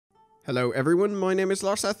Hello everyone, my name is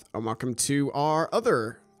Larseth, and welcome to our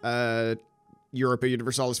other Europa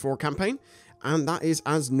Universalis 4 campaign, and that is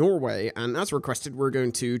as Norway, and as requested we're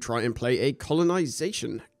going to try and play a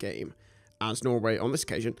colonization game as Norway on this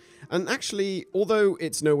occasion. And actually, although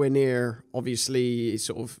it's nowhere near, obviously,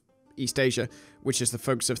 sort of East Asia, which is the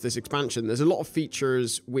focus of this expansion, there's a lot of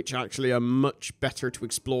features which actually are much better to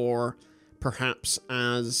explore, perhaps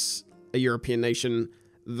as a European nation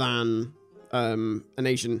than an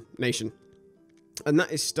Asian nation, and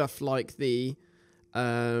that is stuff like the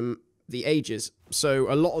ages.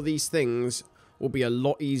 So a lot of these things will be a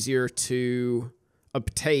lot easier to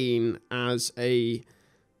obtain as a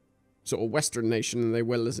sort of Western nation than they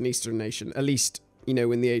will as an Eastern nation, at least, you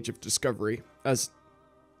know, in the Age of Discovery. As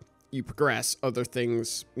you progress, other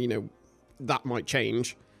things, you know, that might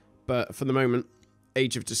change, but for the moment,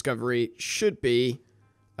 Age of Discovery should be,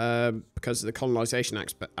 because of the colonization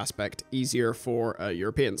aspect, easier for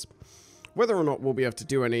Europeans. Whether or not we'll be able to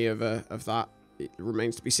do any of that, it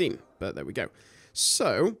remains to be seen, but there we go.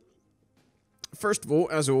 So, first of all,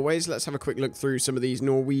 as always, let's have a quick look through some of these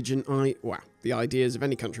Norwegian, the ideas of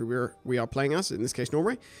any country we are playing as, in this case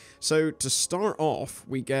Norway. So, to start off,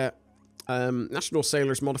 we get National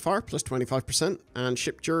Sailors Modifier, plus 25%, and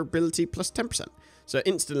Ship Durability, plus 10%. So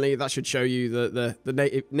instantly, that should show you that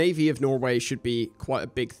the Navy of Norway should be quite a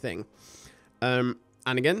big thing. And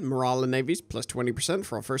again, Morale and Navies, plus 20%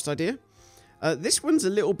 for our first idea. This one's a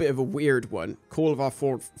little bit of a weird one. Call of Our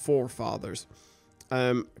Forefathers.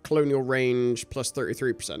 Colonial Range, plus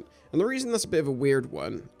 33%. And the reason that's a bit of a weird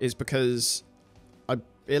one is because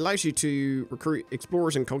it allows you to recruit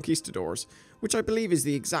explorers and conquistadors, which I believe is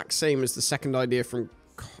the exact same as the second idea from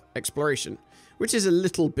Exploration, which is a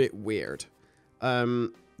little bit weird.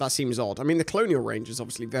 That seems odd. I mean, the colonial range is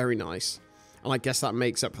obviously very nice, and I guess that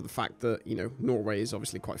makes up for the fact that, you know, Norway is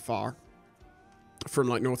obviously quite far from,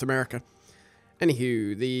 like, North America.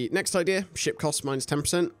 Anywho, the next idea, ship costs minus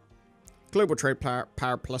 10%, global trade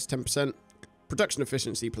power plus 10%, production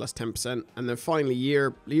efficiency plus 10%, and then finally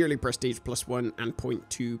yearly prestige plus 1 and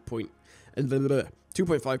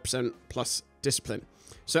 2.5% plus discipline.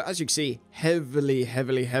 So as you can see,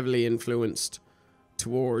 heavily influenced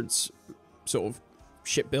towards sort of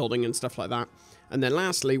shipbuilding and stuff like that. And then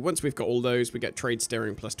lastly, once we've got all those, we get trade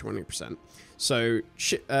steering plus 20%. So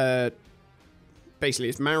basically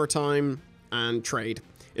it's maritime and trade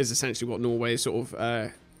is essentially what Norway is sort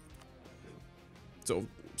of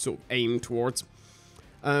aimed towards.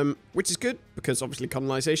 Which is good, because obviously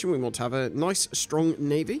colonization, we want to have a nice strong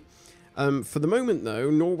navy. For the moment though,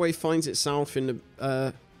 Norway finds itself in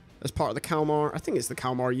the as part of the Kalmar, I think it's the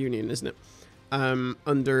Kalmar Union, isn't it?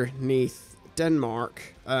 Underneath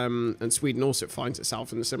Denmark, and Sweden also finds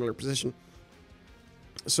itself in a similar position.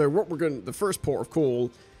 So what the first port of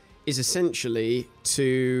call is essentially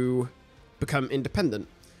to become independent,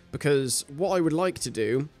 because what I would like to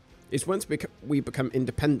do is once we become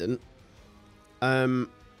independent,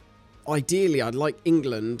 ideally I'd like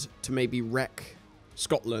England to maybe wreck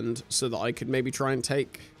Scotland so that I could maybe try and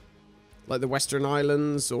take like the Western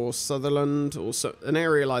Islands or Sutherland or an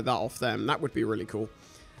area like that off them. That would be really cool.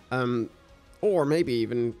 Or maybe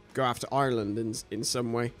even go after Ireland in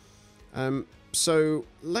some way. So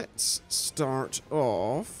let's start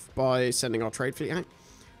off by sending our trade fleet out.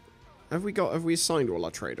 Have we assigned all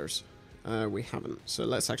our traders? We haven't. So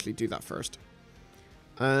let's actually do that first.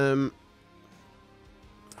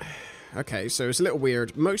 Okay, so it's a little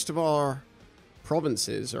weird. Most of our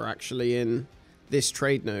provinces are actually in this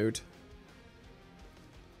trade node.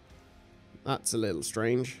 That's a little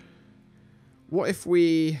strange. What if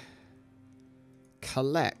we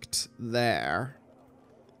collect there?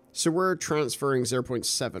 So we're transferring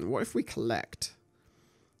 0.7. What if we collect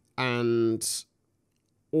and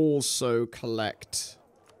also collect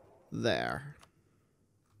there?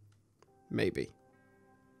 Maybe.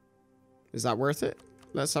 Is that worth it?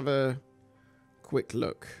 Let's have a quick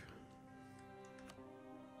look.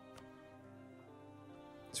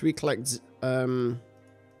 So we collect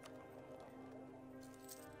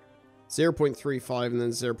 0.35 and then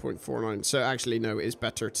 0.49. So actually, no, it is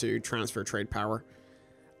better to transfer trade power.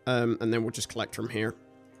 And then we'll just collect from here.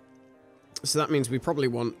 So that means we probably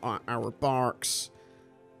want our barks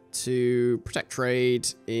to protect trade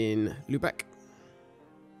in Lubeck.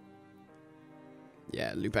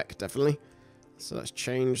 Yeah, Lubeck, definitely. So let's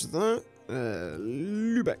change that.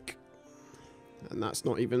 Lubeck. And that's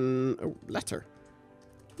not even a letter.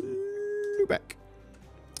 Lubeck.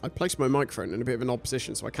 I placed my microphone in a bit of an odd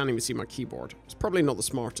position, so I can't even see my keyboard. It's probably not the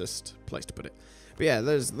smartest place to put it. But yeah,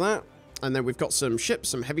 there's that. And then we've got some ships,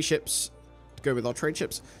 some heavy ships to go with our trade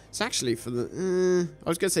ships. It's actually for the... I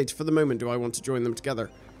was going to say, for the moment, do I want to join them together?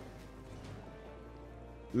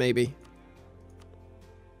 maybe.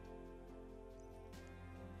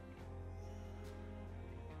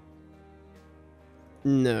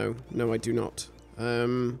 No, I do not.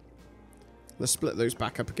 Let's split those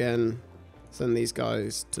back up again. Send these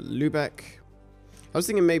guys to Lubeck. I was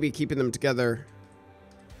thinking maybe keeping them together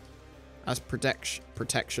as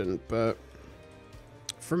protection, but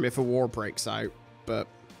from if a war breaks out, but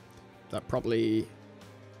that probably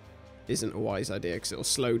isn't a wise idea because it'll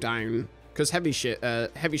slow down. Because heavy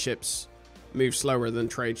ships move slower than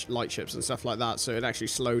light ships and stuff like that, so it'd actually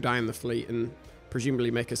slow down the fleet and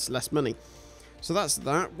presumably make us less money. So that's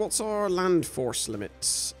that. What's our land force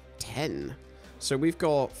limit? 10. So we've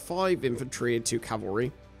got 5 infantry and 2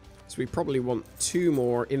 cavalry. So we probably want 2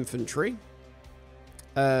 more infantry.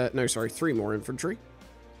 No, sorry, 3 more infantry.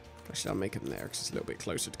 Actually, I'll make them there because it's a little bit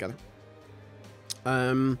closer together.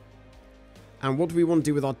 And what do we want to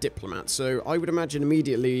do with our diplomats? So I would imagine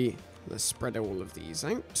immediately, let's spread all of these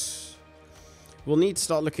out. We'll need to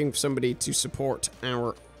start looking for somebody to support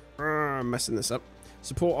our... messing this up.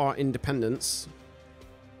 Support our independence.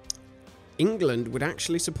 England would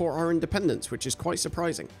actually support our independence, which is quite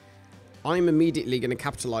surprising. I'm immediately going to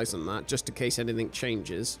capitalize on that, just in case anything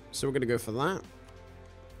changes. So we're going to go for that.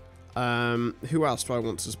 Who else do I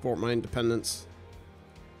want to support my independence?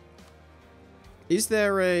 Is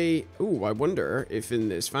there a... Ooh, I wonder if in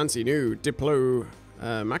this fancy new Diplo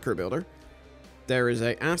macro builder, there is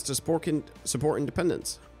a ask to support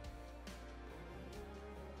independence.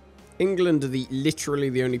 England are literally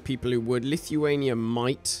the only people who would. Lithuania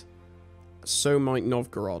might. So might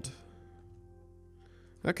Novgorod.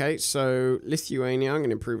 Okay, so Lithuania I'm going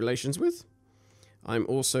to improve relations with. I'm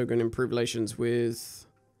also going to improve relations with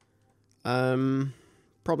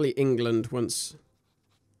probably England once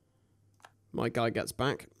my guy gets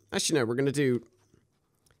back. Actually, no, we're going to do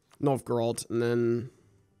Novgorod, and then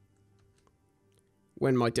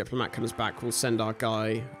when my diplomat comes back, we'll send our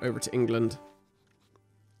guy over to England.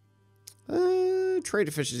 Trade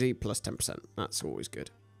efficiency plus 10%. That's always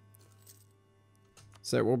good.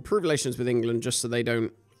 So we'll improve relations with England just so they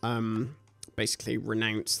don't basically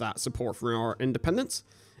renounce that support for our independence.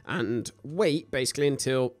 And wait basically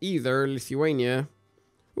until either Lithuania...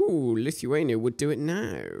 Ooh, Lithuania would do it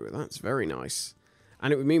now. That's very nice.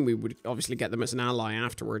 And it would mean we would obviously get them as an ally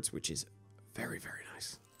afterwards, which is very, very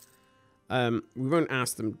nice. We won't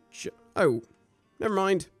ask them... Oh, never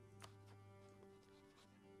mind.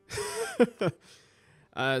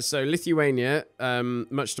 So Lithuania,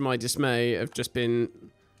 much to my dismay, have just been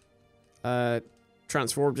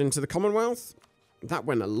transformed into the Commonwealth. That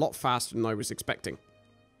went a lot faster than I was expecting.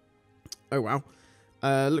 Oh, wow.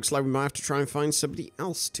 Looks like we might have to try and find somebody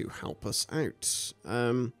else to help us out.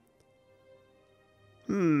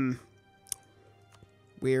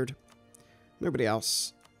 Weird. Nobody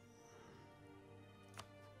else.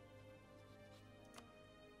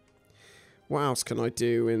 What else can I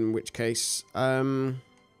do, in which case? There's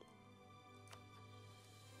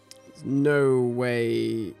no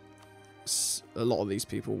way a lot of these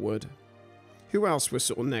people would. Who else was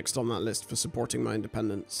sort of next on that list for supporting my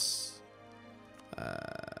independence?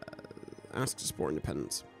 Ask to support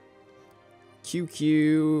independence.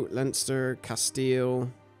 QQ, Leinster,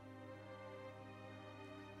 Castile.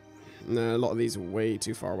 No, a lot of these are way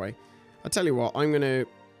too far away. I'll tell you what, I'm going to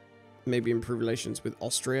maybe improve relations with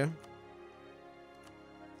Austria.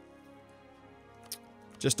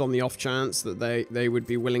 Just on the off chance that they would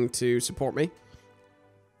be willing to support me.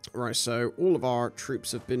 Right, so all of our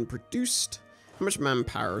troops have been produced. How much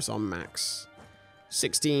manpower is on max?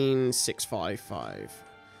 16,655.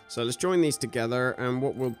 So let's join these together, and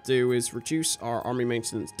what we'll do is reduce our army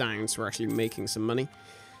maintenance down so we're actually making some money.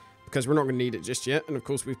 Because we're not going to need it just yet. And of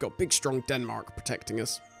course we've got big strong Denmark protecting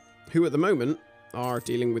us, who at the moment are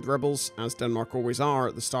dealing with rebels, as Denmark always are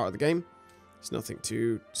at the start of the game. It's nothing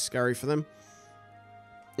too scary for them.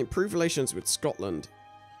 Improve relations with Scotland.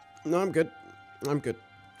 No, I'm good. I'm good.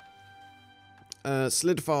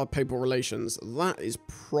 Solidify papal relations. That is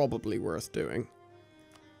probably worth doing.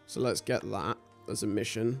 So let's get that as a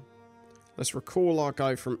mission. Let's recall our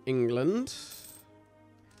guy from England.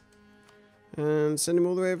 And send him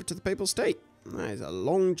all the way over to the Papal State. That is a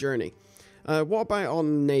long journey. What about our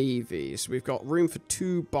navy? So we've got room for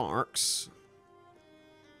 2 barks.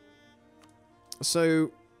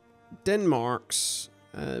 So Denmark's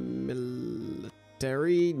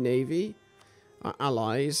military navy, our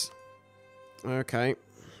allies. Okay,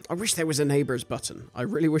 I wish there was a neighbors button. I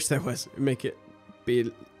really wish there was. It'd make it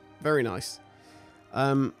be very nice.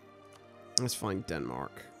 Let's find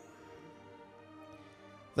Denmark.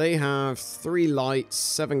 They have 3 lights,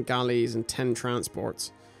 7 galleys, and 10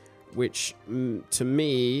 transports. which to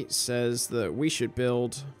me says that we should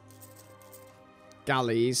build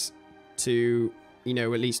galleys to, you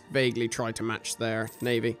know, at least vaguely try to match their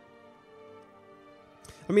navy.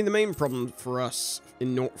 I mean, the main problem for us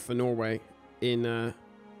for Norway in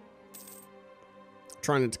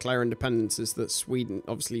trying to declare independence is that Sweden,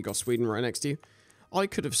 obviously you got Sweden right next to you. I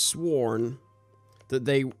could have sworn that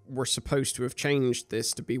they were supposed to have changed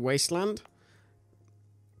this to be wasteland,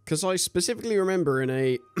 because I specifically remember in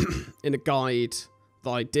a in a guide that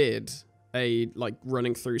I did, like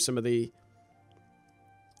running through some of the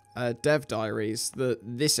dev diaries, that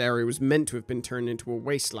this area was meant to have been turned into a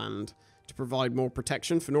wasteland to provide more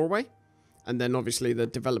protection for Norway, and then obviously the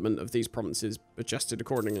development of these provinces adjusted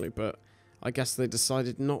accordingly, but I guess they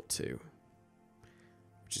decided not to,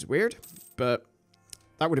 which is weird, but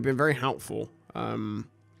that would have been very helpful. Would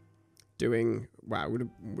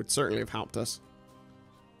certainly have helped us.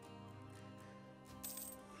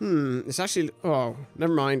 It's actually, oh,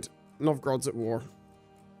 never mind. Novgorod's at war.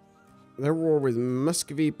 They're at war with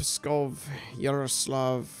Muscovy, Pskov,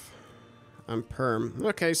 Yaroslav, and Perm.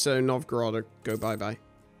 Okay, so Novgorod go bye-bye.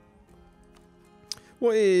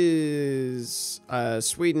 What is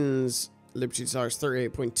Sweden's Liberty Desire is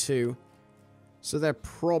 38.2. So they're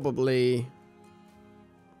probably...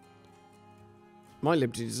 My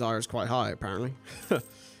Liberty Desire is quite high, apparently.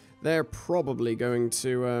 They're probably going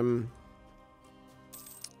to...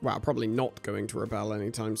 well, probably not going to rebel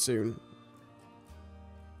anytime soon.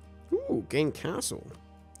 Ooh, gain castle.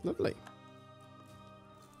 Lovely.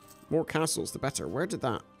 More castles, the better. Where did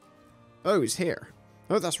that... Oh, it's here.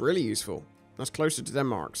 Oh, that's really useful. That's closer to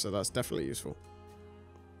Denmark, so that's definitely useful.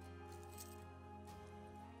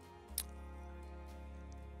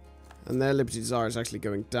 And their Liberty Desire is actually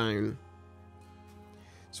going down.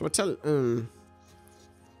 So I tell...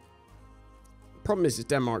 problem is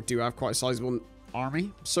Denmark do have quite a sizable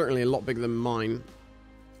army. Certainly a lot bigger than mine.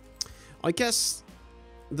 I guess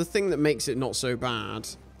the thing that makes it not so bad,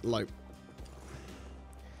 like...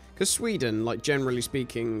 Because Sweden, like, generally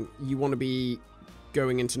speaking, you want to be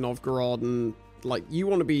going into Novgorod and, like, you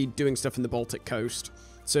want to be doing stuff in the Baltic coast.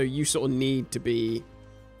 So you sort of need to be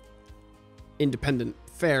independent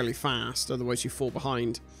fairly fast, otherwise you fall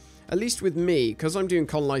behind. At least with me, because I'm doing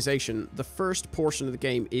colonization, the first portion of the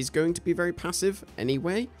game is going to be very passive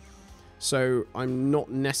anyway. So I'm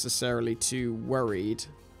not necessarily too worried.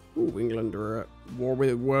 Ooh, England are at war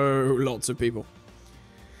with... Whoa, lots of people.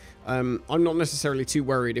 I'm not necessarily too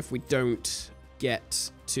worried if we don't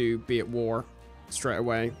get to be at war straight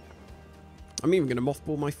away. I'm even going to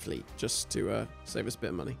mothball my fleet just to save us a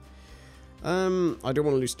bit of money. I don't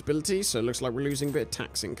want to lose stability, so it looks like we're losing a bit of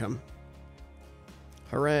tax income.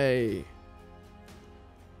 Hooray.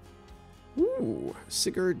 Ooh,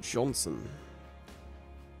 Sigurd Johnson.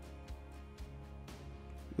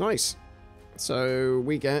 Nice. So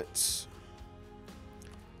we get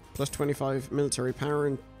plus 25 military power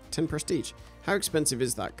and 10 prestige. How expensive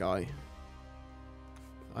is that guy?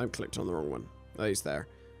 I've clicked on the wrong one. Oh, he's there.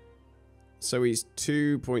 So he's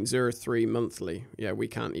 2.03 monthly. Yeah, we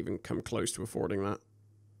can't even come close to affording that.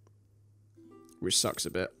 Which sucks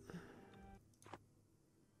a bit.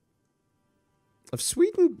 Of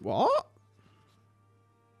Sweden? What?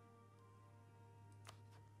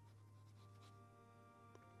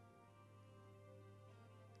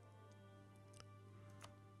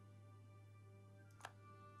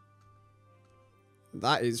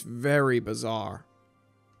 That is very bizarre.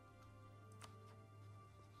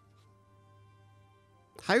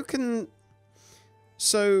 How can...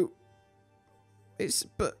 So...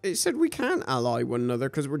 But it said we can't ally one another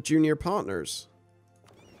because we're junior partners.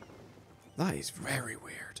 That is very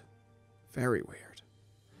weird. Very weird.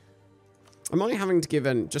 Am I having to give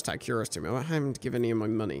in... Just out of curiosity, am I having to give any of my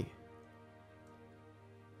money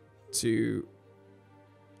to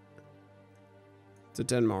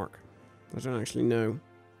Denmark? I don't actually know.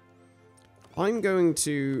 I'm going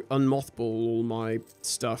to unmothball all my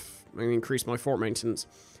stuff and increase my fort maintenance,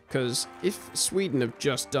 because if Sweden have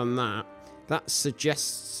just done that, that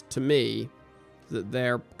suggests to me that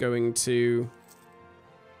they're going to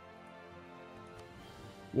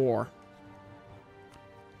war.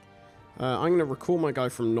 I'm going to recall my guy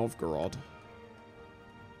from Novgorod.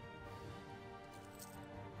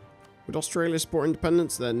 Would Australia support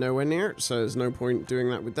independence? They're nowhere near it, so there's no point doing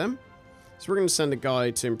that with them. So we're going to send a guy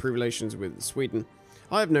to improve relations with Sweden.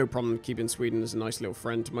 I have no problem keeping Sweden as a nice little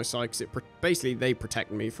friend to my side, because basically they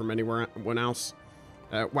protect me from anyone else.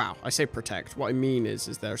 Wow, I say protect. What I mean is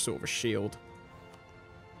they're sort of a shield.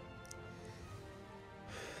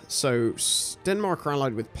 So Denmark are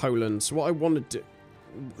allied with Poland. So what I want to do...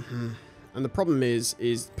 And the problem is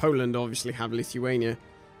Poland obviously have Lithuania.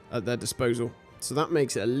 at their disposal. So that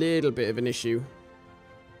makes it a little bit of an issue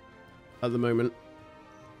at the moment.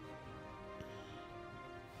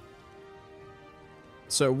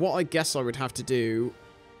 So what I guess I would have to do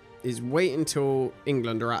is wait until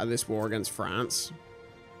England are out of this war against France.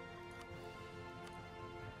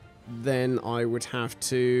 Then I would have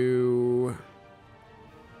to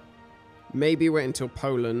maybe wait until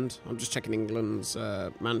Poland. I'm just checking England's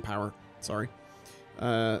manpower. Sorry.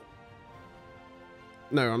 No,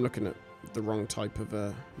 I'm looking at the wrong type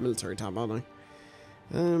of military tab, aren't I?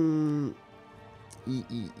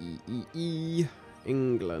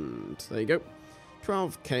 England. There you go.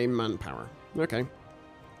 12k manpower. Okay.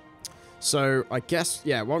 So, I guess,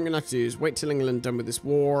 yeah, what I'm going to have to do is wait till England done with this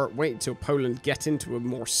war, wait until Poland get into a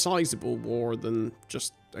more sizable war than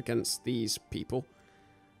just against these people.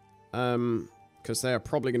 Because they are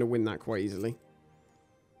probably going to win that quite easily.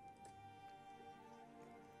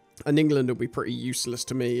 And England will be pretty useless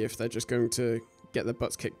to me if they're just going to get their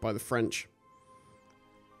butts kicked by the French.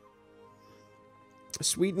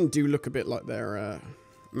 Sweden do look a bit like they're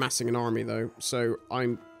massing an army, though. So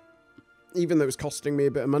even though it's costing me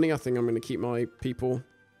a bit of money, I think I'm going to keep my people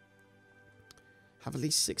have at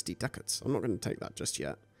least 60 ducats. I'm not going to take that just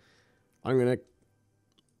yet. I'm going to...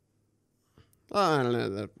 I don't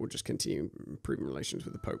know. We'll just continue improving relations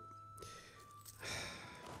with the Pope.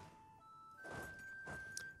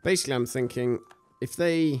 Basically, I'm thinking, if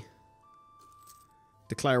they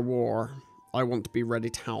declare war, I want to be ready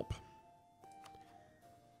to help.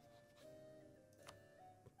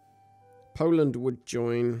 Poland would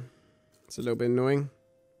join. It's a little bit annoying.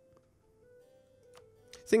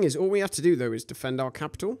 Thing is, all we have to do, though, is defend our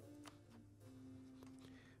capital.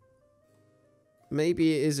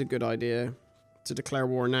 Maybe it is a good idea to declare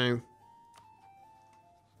war now.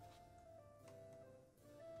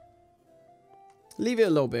 Leave it a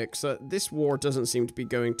little bit, because this war doesn't seem to be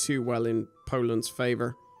going too well in Poland's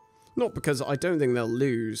favour. Not because I don't think they'll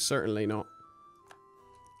lose, certainly not.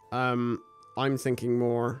 I'm thinking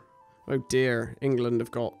more... Oh dear, England have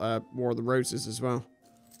got War of the Roses as well.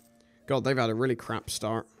 God, they've had a really crap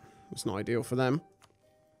start. It's not ideal for them.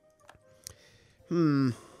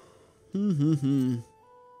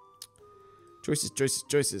 Choices, choices,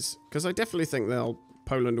 choices. Because I definitely think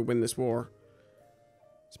Poland will win this war.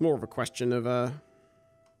 It's more of a question of...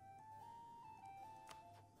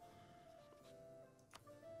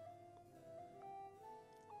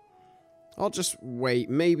 I'll just wait.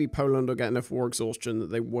 Maybe Poland will get enough war exhaustion that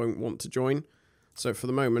they won't want to join. So for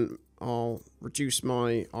the moment, I'll reduce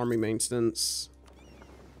my army maintenance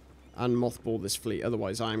and mothball this fleet.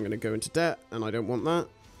 Otherwise, I'm going to go into debt, and I don't want that.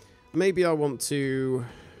 Maybe I want to...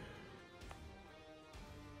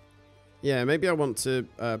 Yeah, maybe I want to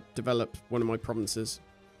develop one of my provinces.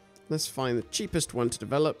 Let's find the cheapest one to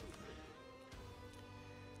develop.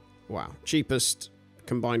 Wow, cheapest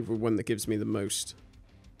combined with one that gives me the most.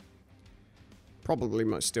 Probably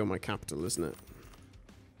might steal my capital, isn't it?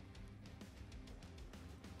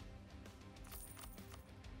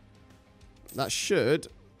 That should...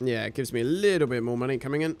 Yeah, it gives me a little bit more money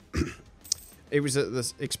coming in. It was at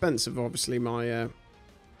the expense of, obviously, my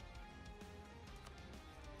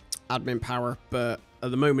admin power. But at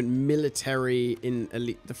the moment, military in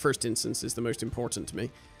the first instance is the most important to me.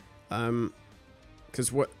 Because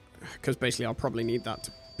basically I'll probably need that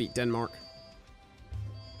to beat Denmark.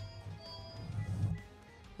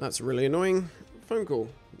 That's a really annoying phone call,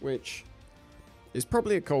 which is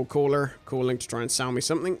probably a cold caller calling to try and sell me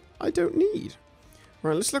something I don't need.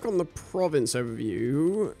 Right, let's look on the province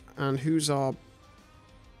overview and who's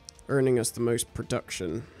earning us the most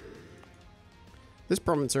production. This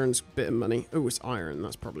province earns a bit of money. Oh, it's iron,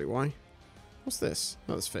 that's probably why. What's this?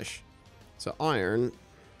 Oh, that's fish. So iron.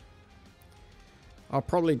 I'll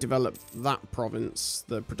probably develop that province,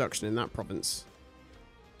 the production in that province,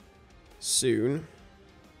 soon.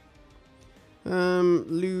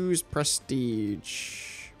 Lose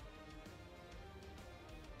prestige.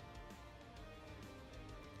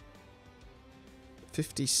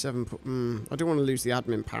 $57. I don't want to lose the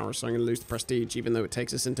admin power, so I'm going to lose the prestige, even though it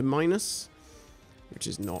takes us into minus, which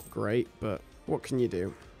is not great. But what can you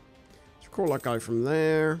do? Let's call that guy from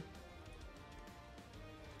there.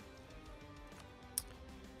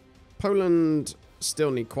 Poland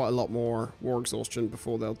still need quite a lot more war exhaustion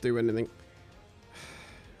before they'll do anything.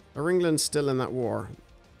 Are England still in that war?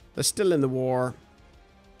 They're still in the war.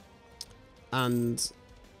 And,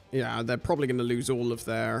 yeah, they're probably going to lose all of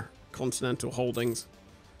their continental holdings.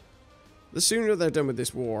 The sooner they're done with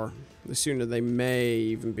this war, the sooner they may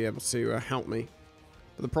even be able to help me.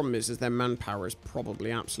 But the problem is their manpower is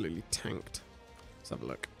probably absolutely tanked. Let's have a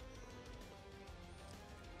look.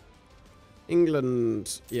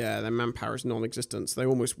 England, yeah, their manpower is non-existent, so they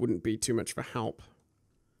almost wouldn't be too much of a help.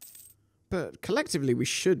 But collectively, we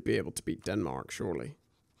should be able to beat Denmark, surely.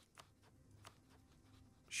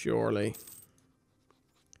 Surely.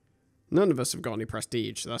 None of us have got any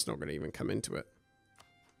prestige, so that's not going to even come into it.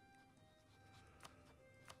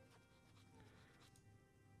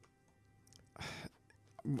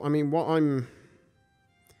 I mean, what I'm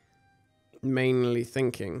mainly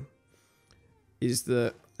thinking is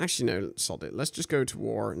that... Actually, no, sod it. Let's just go to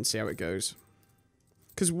war and see how it goes.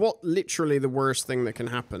 Because what literally the worst thing that can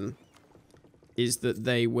happen is that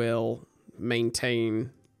they will maintain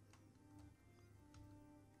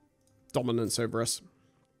dominance over us.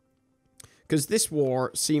 Because this war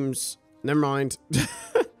seems... Never mind.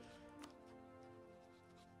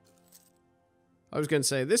 I was going to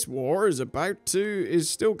say, this war is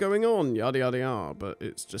still going on, yada yada yada, but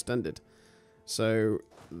it's just ended. So,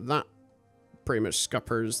 that pretty much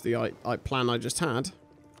scuppers the plan I just had.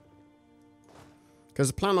 Because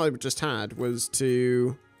the plan I just had was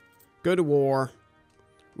to go to war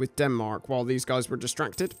with Denmark while these guys were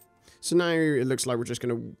distracted. So now it looks like we're just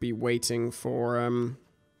going to be waiting for...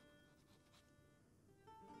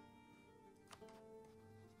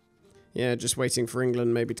 yeah, just waiting for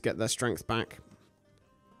England maybe to get their strength back.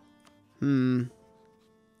 I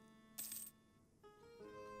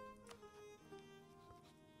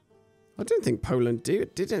don't think Poland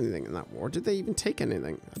did anything in that war. Did they even take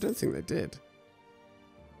anything? I don't think they did.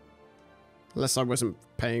 Unless I wasn't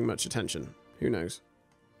paying much attention. Who knows?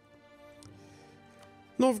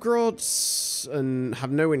 Novgorod and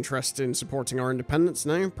have no interest in supporting our independence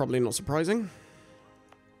now. Probably not surprising.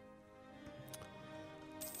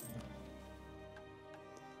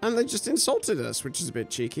 And they just insulted us, which is a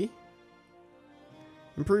bit cheeky.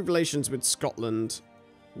 Improve relations with Scotland.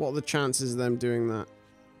 What are the chances of them doing that?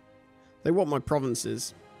 They want my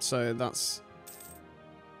provinces, so that's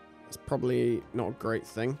probably not a great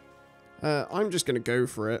thing. I'm just going to go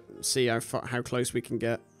for it, see how close we can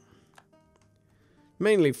get.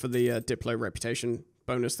 Mainly for the Diplo reputation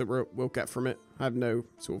bonus that we'll get from it. I have no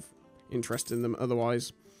sort of interest in them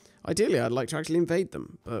otherwise. Ideally, I'd like to actually invade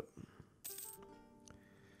them, but...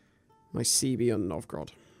 My CB on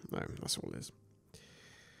Novgorod. No, that's all it is.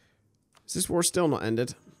 Is this war still not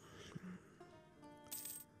ended?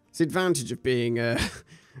 It's the advantage of being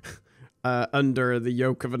under the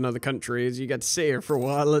yoke of another country is you get to sit here for a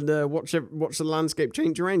while and watch the landscape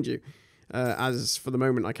change around you. As for the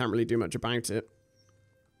moment, I can't really do much about it.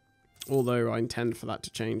 Although I intend for that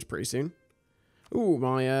to change pretty soon. Ooh,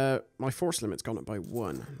 my force limit's gone up by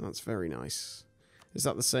 1. That's very nice. Is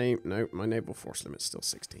that the same? No, my naval force limit's still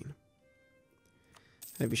 16.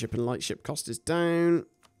 Heavy ship and light ship cost is down.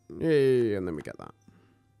 Yay, and then we get that.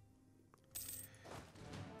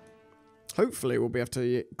 Hopefully we'll be able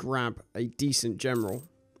to grab a decent general.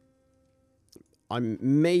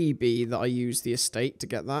 Maybe that I use the estate to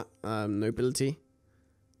get that nobility.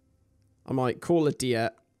 I might call a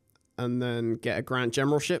diet and then get a grand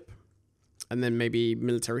generalship. And then maybe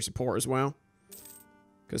military support as well.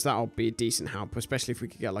 Because that'll be a decent help, especially if we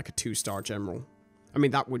could get like a 2-star general. I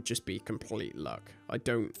mean, that would just be complete luck. I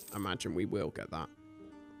don't imagine we will get that.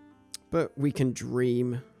 But we can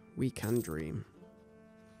dream. We can dream.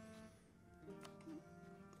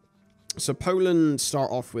 So Poland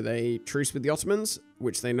start off with a truce with the Ottomans,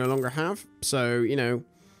 which they no longer have. So, you know,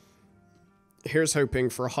 here's hoping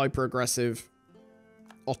for a hyper-aggressive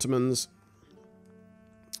Ottomans.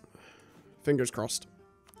 Fingers crossed.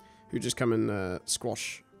 Who just come and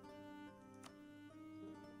squash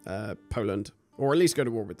Poland. Or at least go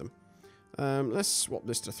to war with them. Let's swap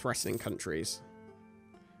this to threatening countries.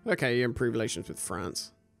 Okay, improve relations with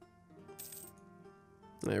France.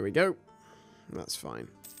 There we go. That's fine.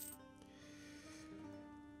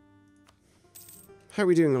 How are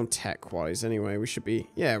we doing on tech-wise, anyway? We should be...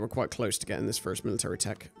 Yeah, we're quite close to getting this first military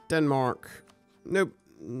tech. Denmark. Nope.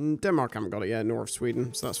 Denmark haven't got it yet, nor of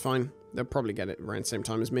Sweden, so that's fine. They'll probably get it around the same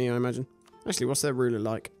time as me, I imagine. Actually, what's their ruler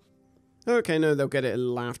like? Okay, no, they'll get it a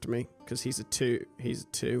little after me, because he's a 2. He's a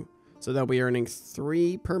 2. So they'll be earning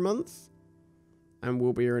 3 per month. And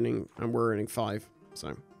we'll be earning... And we're earning 5.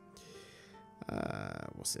 So...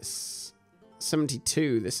 what's this?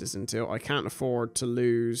 72 this is until. I can't afford to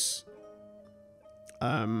lose...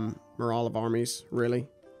 morale of armies, really.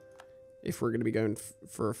 If we're going to be going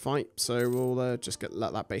for a fight. So we'll just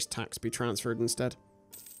let that base tax be transferred instead.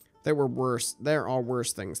 There are worse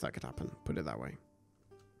things that could happen, put it that way.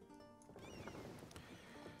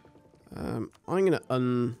 I'm going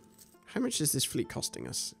to how much is this fleet costing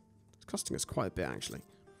us? It's costing us quite a bit, actually.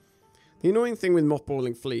 The annoying thing with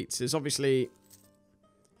mothballing fleets is obviously,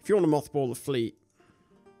 if you want to mothball a fleet,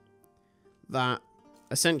 that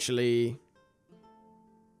essentially,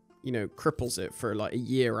 you know, cripples it for like a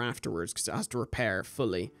year afterwards because it has to repair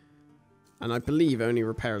fully. And I believe only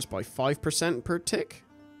repairs by 5% per tick.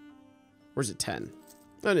 Or is it 10?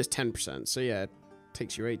 No, it's 10%. So yeah, it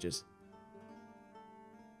takes you ages.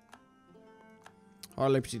 Our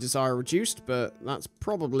Liberty Desire reduced, but that's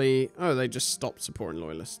probably... Oh, they just stopped supporting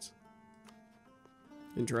loyalists.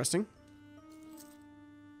 Interesting.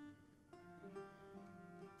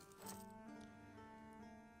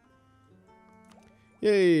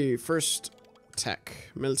 Yay, first tech,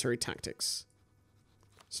 military tactics.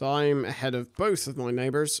 So I'm ahead of both of my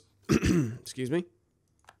neighbors. Excuse me.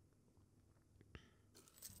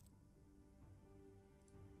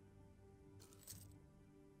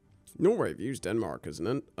 Norway views Denmark as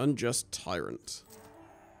an unjust tyrant.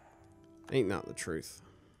 Ain't that the truth?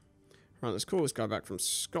 Right, let's call this guy back from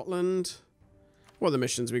Scotland. What are the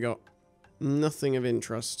missions we got? Nothing of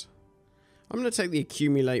interest. I'm going to take the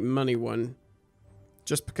accumulate money one.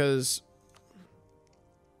 Just because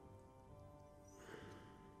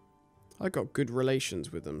I got good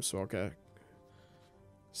relations with them, so I'll go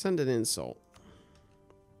send an insult.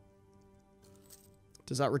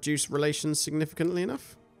 Does that reduce relations significantly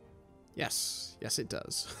enough? Yes. Yes, it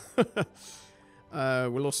does.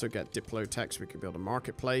 We'll also get Diplotech, so we can build a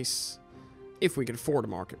marketplace. If we could afford a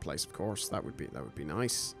marketplace, of course, that would be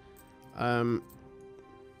nice. How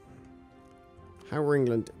are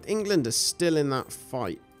England? England is still in that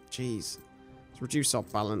fight. Jeez. Let's reduce our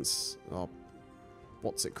balance. Oh,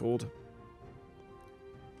 what's it called?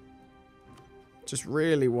 Just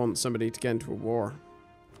really want somebody to get into a war.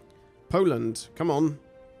 Poland, come on.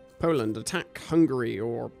 Poland, attack Hungary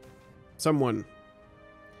or someone.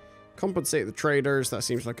 Compensate the traders. That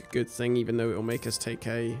seems like a good thing, even though it'll make us take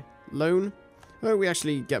a loan. Oh, we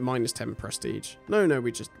actually get minus 10 prestige. No,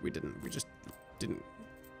 we didn't. We just didn't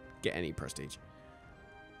get any prestige.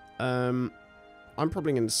 I'm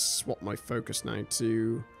probably going to swap my focus now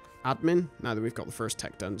to admin, now that we've got the first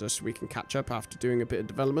tech done, just so we can catch up after doing a bit of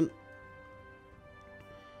development.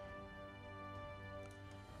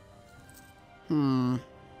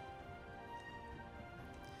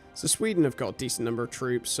 So Sweden have got a decent number of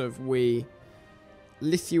troops, so have we.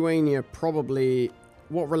 Lithuania probably...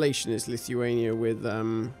 What relation is Lithuania with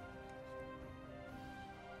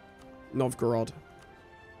Novgorod?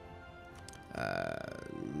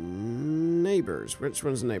 Neighbors. Which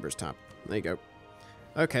one's the neighbors tab? There you go.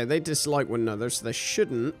 Okay, they dislike one another, so there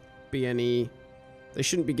shouldn't be any... They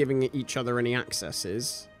shouldn't be giving each other any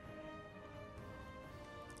accesses.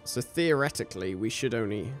 So theoretically, we should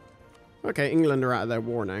only... Okay, England are out of their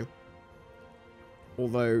war now.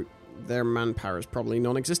 Although their manpower is probably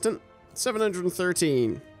non-existent.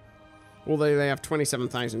 713. Although they have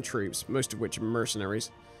 27,000 troops, most of which are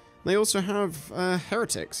mercenaries. They also have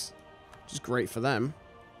heretics, which is great for them.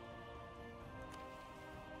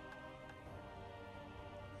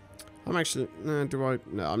 I'm actually... No,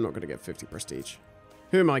 I'm not going to get 50 prestige.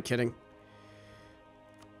 Who am I kidding?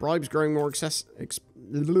 Bribes growing more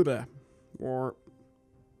more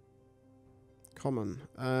common.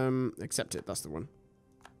 Accept it, that's the one.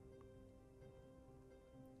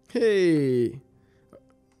 Hey!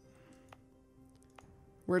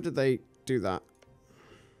 Where did they do that?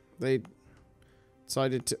 They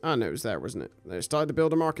decided to... Oh, no, it was there, wasn't it? They started to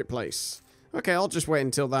build a marketplace. Okay, I'll just wait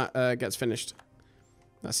until that gets finished.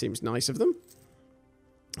 That seems nice of them.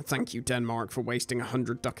 Thank you, Denmark, for wasting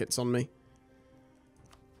 100 ducats on me.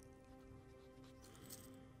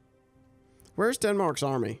 Where's Denmark's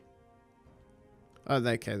army? Oh,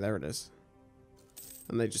 okay, there it is.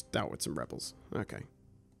 And they just dealt with some rebels. Okay.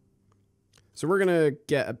 So we're going to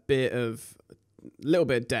get a little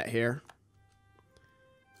bit of debt here.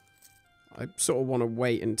 I sort of want to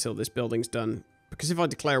wait until this building's done. Because if I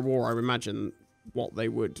declare war, I would imagine what they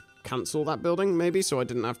would cancel that building, maybe, so they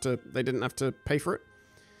didn't have to pay for it.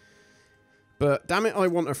 But damn it, I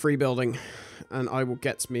want a free building. And I will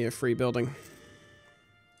get me a free building.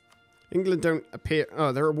 England don't appear...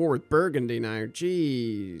 Oh, they're at war with Burgundy now.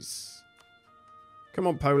 Jeez. Come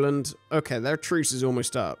on, Poland. Okay, their truce is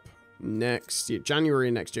almost up. Next year.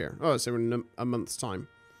 January next year. Oh, so in a month's time.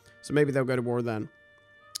 So maybe they'll go to war then.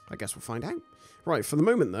 I guess we'll find out. Right, for the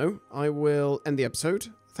moment, though, I will end the episode.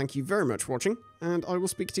 Thank you very much for watching, and I will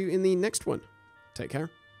speak to you in the next one. Take care.